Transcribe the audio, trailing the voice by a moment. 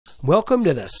Welcome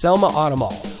to the Selma Auto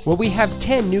Mall, where we have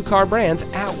 10 new car brands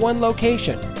at one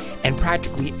location and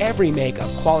practically every make of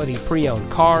quality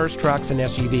pre-owned cars, trucks, and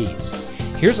SUVs.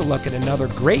 Here's a look at another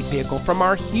great vehicle from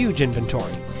our huge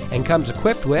inventory and comes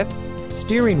equipped with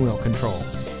steering wheel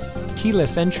controls,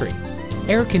 keyless entry,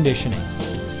 air conditioning,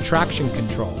 traction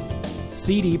control,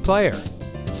 CD player,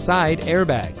 side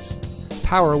airbags,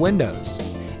 power windows,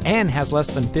 and has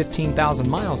less than 15,000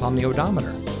 miles on the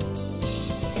odometer.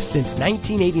 Since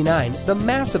 1989, the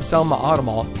massive Selma Auto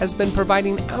Mall has been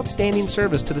providing outstanding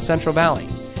service to the Central Valley.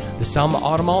 The Selma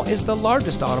Auto Mall is the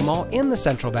largest auto mall in the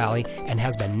Central Valley and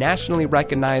has been nationally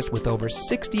recognized with over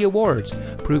 60 awards,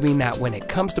 proving that when it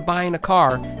comes to buying a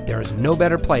car, there is no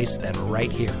better place than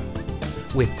right here.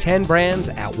 With 10 brands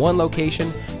at one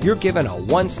location, you're given a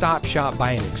one-stop shop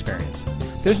buying experience.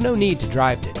 There's no need to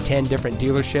drive to 10 different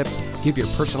dealerships, give your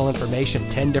personal information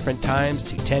 10 different times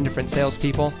to 10 different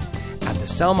salespeople. At the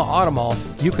Selma Auto Mall,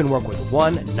 you can work with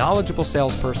one knowledgeable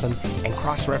salesperson and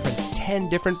cross-reference 10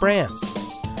 different brands.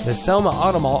 The Selma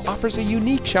Auto Mall offers a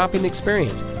unique shopping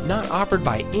experience not offered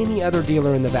by any other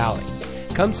dealer in the valley.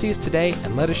 Come see us today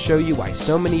and let us show you why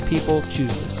so many people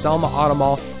choose the Selma Auto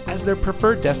Mall as their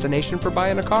preferred destination for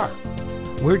buying a car.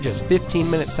 We're just 15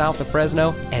 minutes south of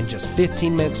Fresno and just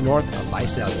 15 minutes north of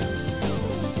Visalia.